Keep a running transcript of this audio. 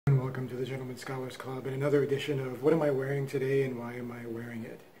welcome to the Gentleman Scholars Club and another edition of What Am I Wearing Today and Why Am I Wearing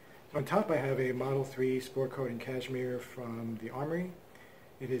It? On top I have a Model 3 sport coat in cashmere from the Armoury.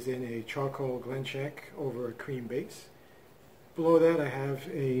 It is in a charcoal glen check over a cream base. Below that I have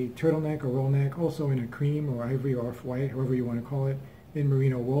a turtleneck or roll neck, also in a cream or ivory or off-white, however you want to call it, in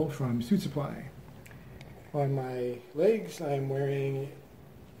merino wool from Suit Supply. On my legs I'm wearing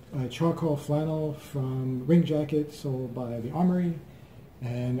a charcoal flannel from Ring Jacket sold by the Armoury.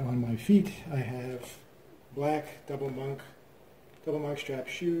 And on my feet I have black double mark strap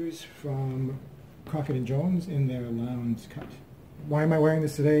shoes from Crockett Jones in their Lowndes cut. Why am I wearing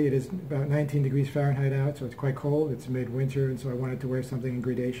this today? It is about 19 degrees Fahrenheit out, so it's quite cold. It's midwinter, and so I wanted to wear something in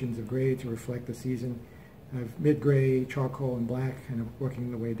gradations of gray to reflect the season. I have mid-gray, charcoal, and black, kind of working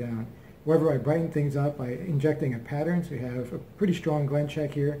the way down. However, I brighten things up by injecting a pattern, so you have a pretty strong glen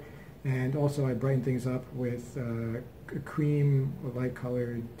check here, and also I brighten things up with a cream or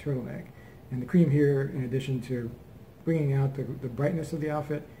light-colored turtleneck. And the cream here, in addition to bringing out the brightness of the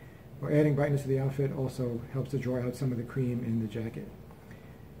outfit, or adding brightness to the outfit, also helps to draw out some of the cream in the jacket.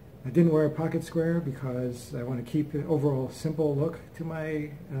 I didn't wear a pocket square because I want to keep the overall simple look to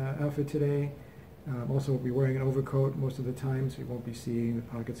my outfit today. Also, I'll be wearing an overcoat most of the time, so you won't be seeing the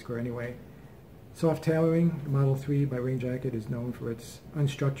pocket square anyway. Soft tailoring, the Model 3 by Ring Jacket is known for its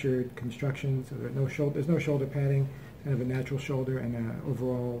unstructured construction, so there's no shoulder padding, kind of a natural shoulder and an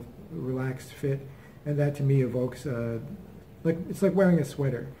overall relaxed fit. And that to me evokes, it's like wearing a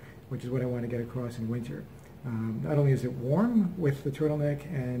sweater, which is what I want to get across in winter. Not only is it warm with the turtleneck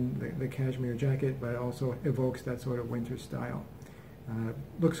and the cashmere jacket, but it also evokes that sort of winter style.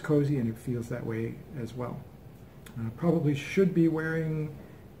 Looks cozy and it feels that way as well. Probably should be wearing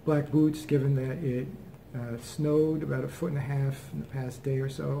black boots given that it snowed about 1.5 feet in the past day or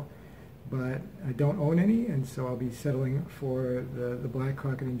so, but I don't own any, and so I'll be settling for the black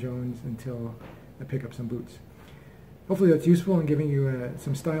Crockett Jones until I pick up some boots. Hopefully that's useful in giving you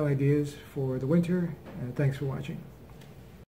some style ideas for the winter. Thanks for watching.